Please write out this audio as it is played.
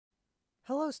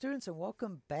Hello, students, and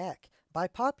welcome back. By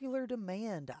popular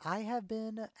demand, I have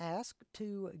been asked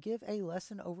to give a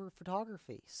lesson over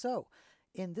photography. So,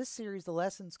 in this series, the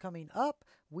lessons coming up,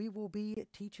 we will be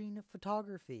teaching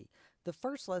photography. The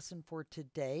first lesson for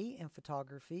today in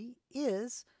photography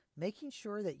is making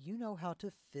sure that you know how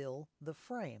to fill the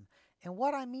frame. And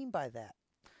what I mean by that,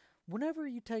 whenever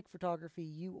you take photography,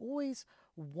 you always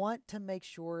want to make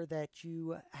sure that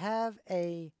you have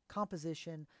a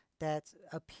composition that's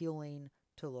appealing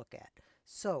to look at.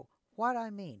 So, what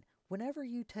I mean, whenever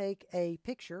you take a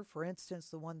picture, for instance,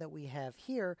 the one that we have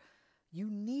here, you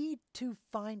need to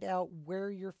find out where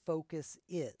your focus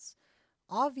is.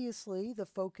 Obviously, the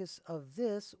focus of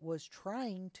this was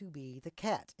trying to be the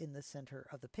cat in the center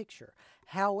of the picture.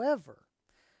 However,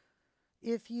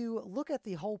 if you look at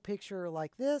the whole picture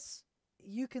like this,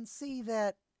 you can see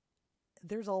that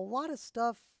there's a lot of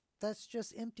stuff that's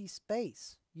just empty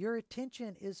space. Your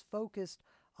attention is focused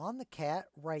on the cat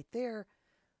right there,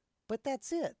 but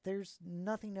that's it. There's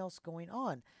nothing else going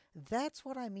on. That's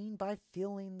what I mean by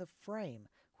filling the frame.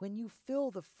 When you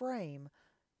fill the frame,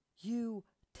 you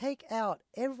take out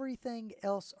everything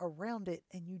else around it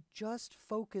and you just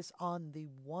focus on the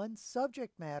one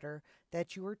subject matter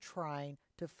that you are trying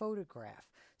to photograph.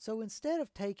 So instead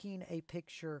of taking a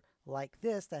picture like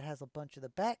this that has a bunch of the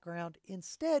background,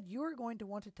 instead you're going to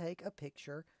want to take a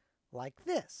picture like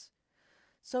this.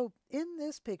 So in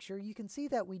this picture, you can see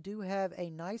that we do have a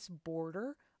nice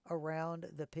border around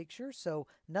the picture, so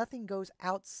nothing goes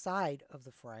outside of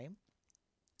the frame.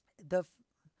 The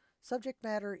subject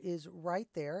matter is right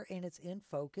there and it's in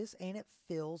focus and it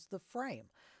fills the frame.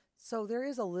 So there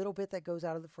is a little bit that goes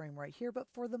out of the frame right here, but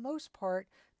for the most part,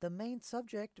 the main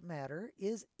subject matter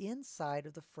is inside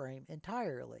of the frame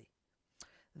entirely.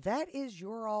 That is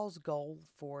your all's goal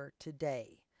for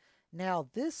today. Now,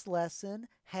 this lesson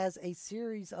has a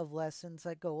series of lessons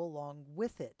that go along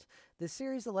with it. The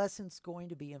series of lessons is going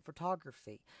to be in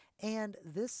photography. And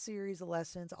this series of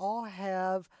lessons all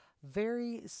have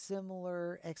very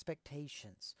similar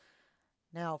expectations.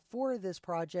 Now, for this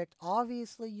project,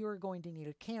 obviously you're going to need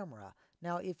a camera.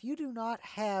 Now, if you do not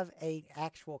have an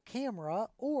actual camera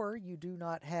or you do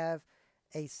not have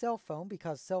a cell phone,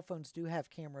 because cell phones do have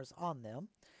cameras on them,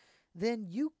 then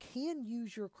you can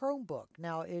use your Chromebook.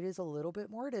 Now, it is a little bit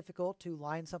more difficult to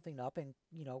line something up and,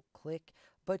 click,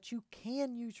 but you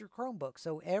can use your Chromebook.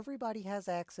 So everybody has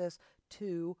access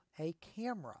to a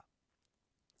camera.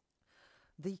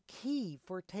 The key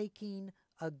for taking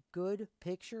a good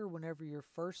picture whenever you're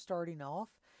first starting off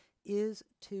is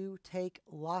to take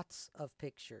lots of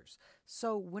pictures.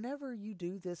 So whenever you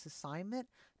do this assignment,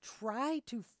 try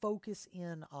to focus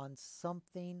in on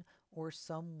something or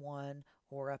someone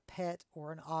or a pet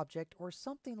or an object or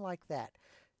something like that.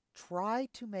 Try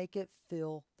to make it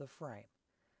fill the frame.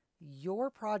 Your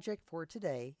project for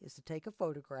today is to take a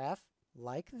photograph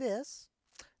like this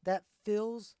that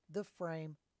fills the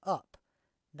frame up.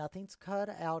 Nothing's cut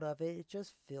out of it, it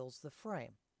just fills the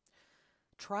frame.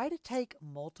 Try to take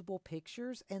multiple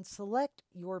pictures and select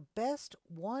your best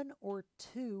one or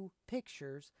two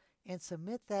pictures and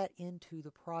submit that into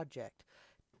the project.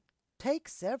 Take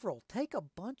several, take a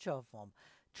bunch of them.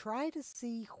 Try to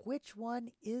see which one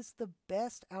is the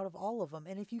best out of all of them.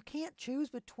 And if you can't choose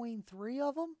between three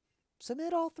of them,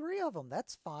 submit all three of them.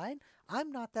 That's fine.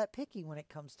 I'm not that picky when it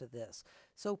comes to this.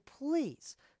 So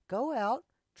please go out,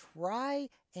 try,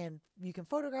 and you can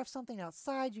photograph something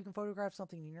outside, you can photograph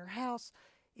something in your house.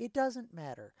 It doesn't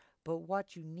matter. But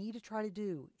what you need to try to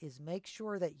do is make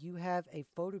sure that you have a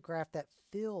photograph that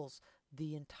fills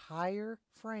the entire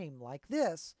frame like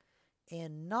this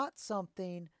and not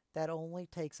something that only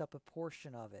takes up a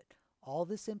portion of it. All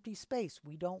this empty space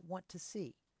we don't want to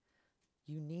see.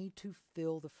 You need to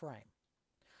fill the frame.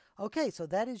 Okay, so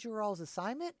that is your all's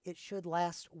assignment. It should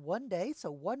last one day,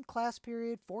 so one class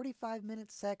period,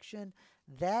 45-minute section.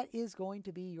 That is going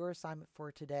to be your assignment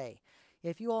for today.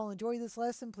 If you all enjoy this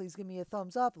lesson, please give me a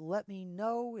thumbs up. Let me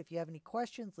know if you have any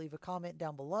questions. Leave a comment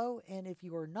down below. And if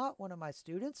you are not one of my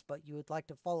students, but you would like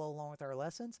to follow along with our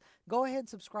lessons, go ahead and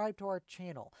subscribe to our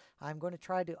channel. I'm going to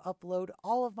try to upload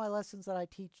all of my lessons that I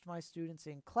teach my students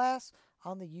in class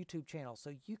on the YouTube channel,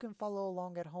 so you can follow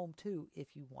along at home too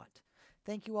if you want.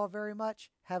 Thank you all very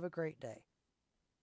much. Have a great day.